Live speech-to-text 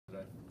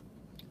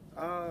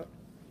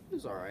It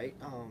was all right.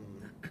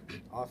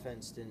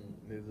 Offense didn't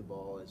move the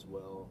ball as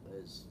well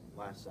as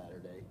last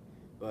Saturday,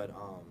 but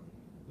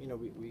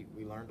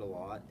we learned a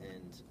lot,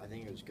 and I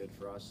think it was good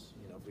for us.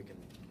 If we can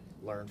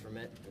learn from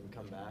it and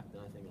come back,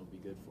 then I think it'll be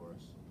good for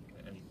us.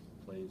 Any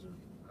plays or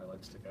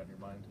highlights stick out in your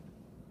mind?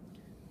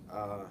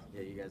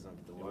 Yeah, you guys don't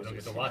get to watch it. We don't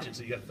get to watch it,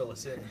 so you got to fill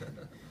us in.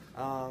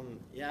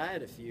 Yeah, I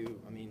had a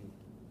few. I mean,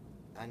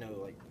 I know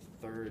like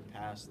the third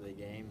pass of the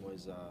game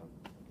was a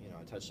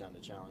touchdown to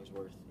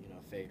Challingsworth,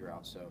 fade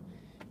route. So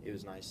it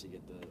was nice to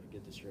get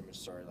the scrimmage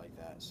started like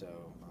that. So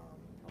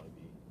probably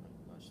be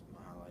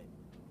my highlight.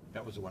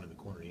 That was the one in the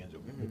corner of the end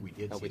zone. Mm-hmm. We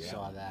did see we that.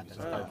 saw that.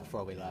 That's right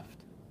before we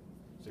left.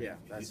 So Yeah,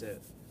 that's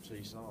it. So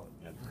you saw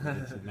it. Yeah,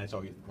 and that's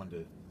all you wanted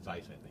to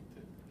Zeiss, I think,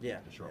 to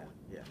the short one.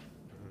 Yeah.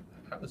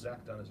 How was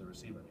Zach done as a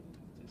receiver? I mean,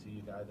 is he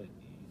a guy that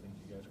you think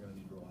you guys are going to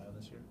need to rely on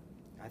this year?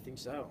 I think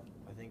so.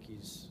 I think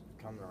he's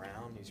coming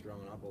around. He's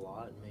growing up a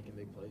lot and making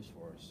big plays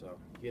for us. So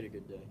he had a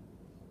good day.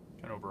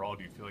 And overall,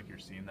 do you feel like you're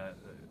seeing that,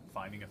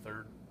 finding a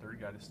third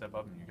guy to step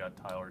up? And you got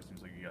Tyler. It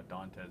seems like you got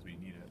Dantes, but you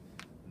need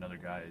another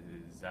guy.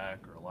 Is Zach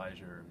or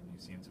Elijah? Or have you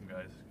seen some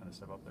guys kind of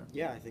step up there?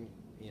 Yeah, I think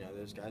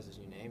those guys that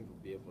you named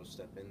will be able to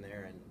step in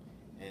there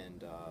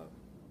and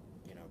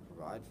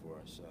provide for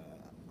us.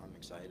 I'm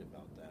excited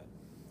about that.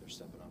 They're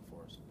stepping up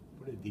for us.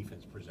 What did the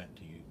defense present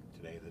to you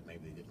today that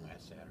maybe they didn't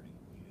last Saturday?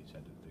 You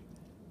said that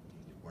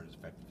they weren't as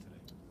effective today.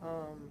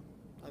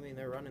 I mean,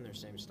 they're running their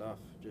same stuff,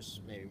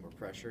 just maybe more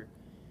pressure.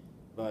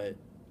 But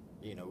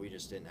we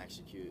just didn't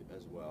execute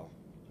as well.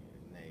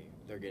 And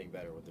they're getting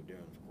better at what they're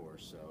doing, of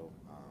course. So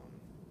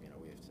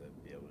we have to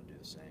be able to do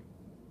the same.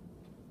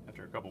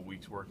 After a couple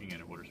weeks working in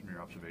it, what are some of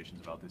your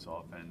observations about this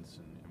offense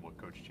and what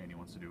Coach Chaney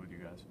wants to do with you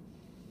guys?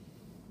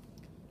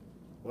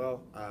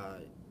 Well,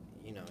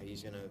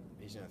 he's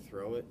gonna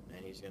throw it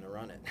and he's gonna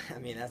run it. I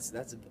mean,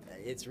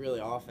 it's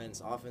really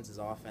offense. Offense is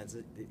offense.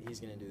 He's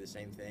gonna do the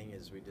same thing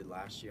as we did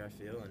last year, I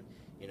feel.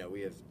 And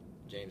we have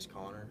James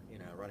Conner,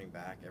 running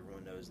back.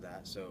 Everyone knows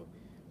that. So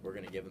we're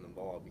gonna give him the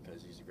ball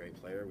because he's a great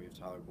player. We have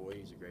Tyler Boyd.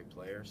 He's a great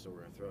player. So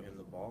we're gonna throw him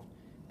the ball.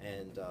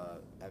 And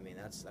I mean,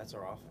 that's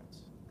our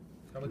offense.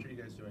 How much are you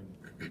guys doing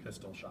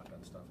pistol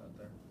shotgun stuff out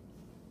there?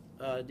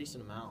 A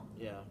decent amount.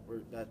 Yeah,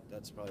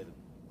 that's probably the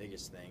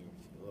biggest thing.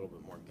 A little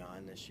bit more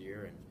gun this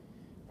year and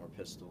more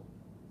pistol.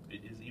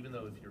 Even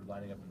though if you're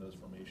lining up in those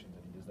formations,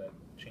 I mean, does that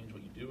change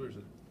what you do, or is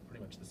it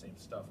pretty much the same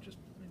stuff, just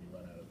maybe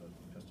run out of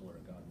a pistol or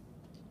a gun?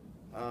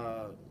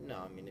 No,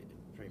 I mean,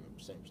 pretty much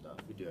the same stuff.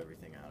 We do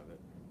everything out of it.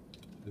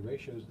 The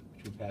ratios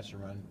between pass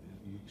and run,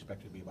 you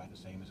expect it to be about the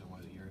same as it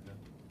was a year ago?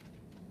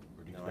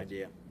 Or do you No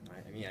idea.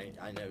 I mean,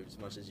 I know as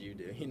much as you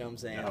do. You know what I'm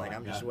saying? No,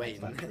 I'm just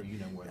waiting. Not sure you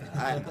know more than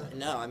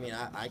I mean,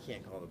 I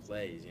can't call the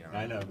plays.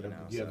 I know,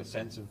 but do you have a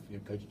sense of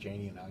Coach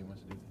Chaney and how he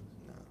wants to do things?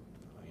 No.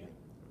 Yeah.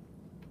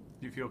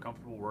 Do you feel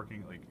comfortable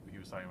working, like he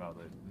was talking about,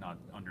 not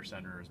under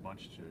center as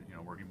much, to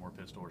working more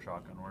pistol or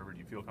shotgun or whatever? Do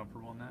you feel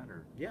comfortable in that,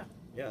 or? Yeah,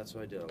 that's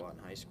what I did a lot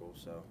in high school,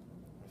 so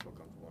I feel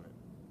comfortable in it.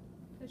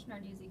 Coach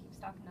Narduzzi keeps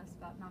talking to us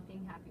about not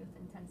being happy with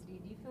the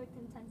intensity. Do you feel like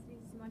the intensity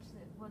is as much as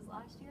it was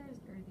last year,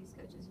 or these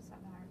coaches just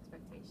have higher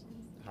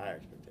expectations? Higher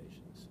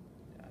expectations,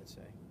 yeah, I'd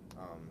say.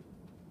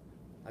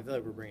 I feel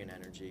like we're bringing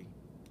energy,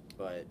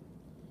 but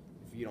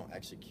if you don't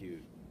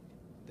execute,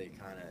 they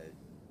kind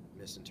of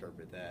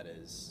misinterpret that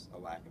as a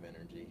lack of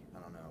energy. I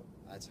don't know.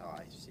 That's how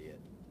I see it.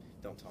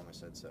 Don't tell him I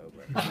said so,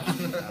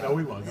 but no,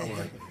 we won't. Don't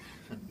worry.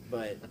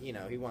 But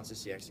he wants to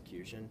see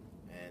execution,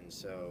 and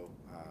so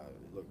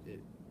look,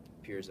 it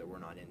appears that we're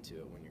not into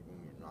it when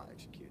we're not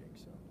executing.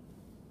 So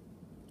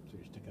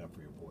you're sticking up for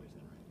your boys,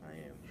 then, right?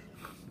 I am.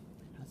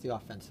 How's the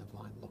offensive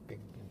line looking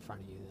in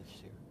front of you this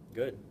year?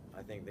 Good.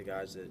 I think the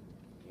guys that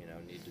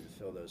need to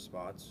fill those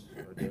spots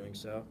are doing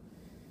so,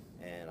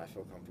 and I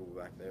feel comfortable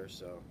back there.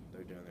 So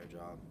they're doing their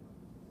job.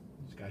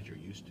 These guys you're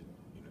used to,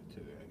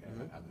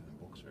 other than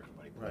books,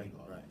 everybody played a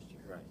lot last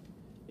year. Right.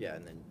 Yeah,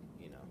 and then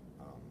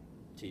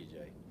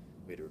TJ.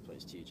 We had to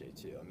replace TJ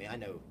too. I mean, I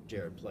know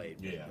Jared played,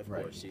 but of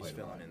course he's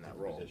filling in that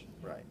role.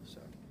 Right. So.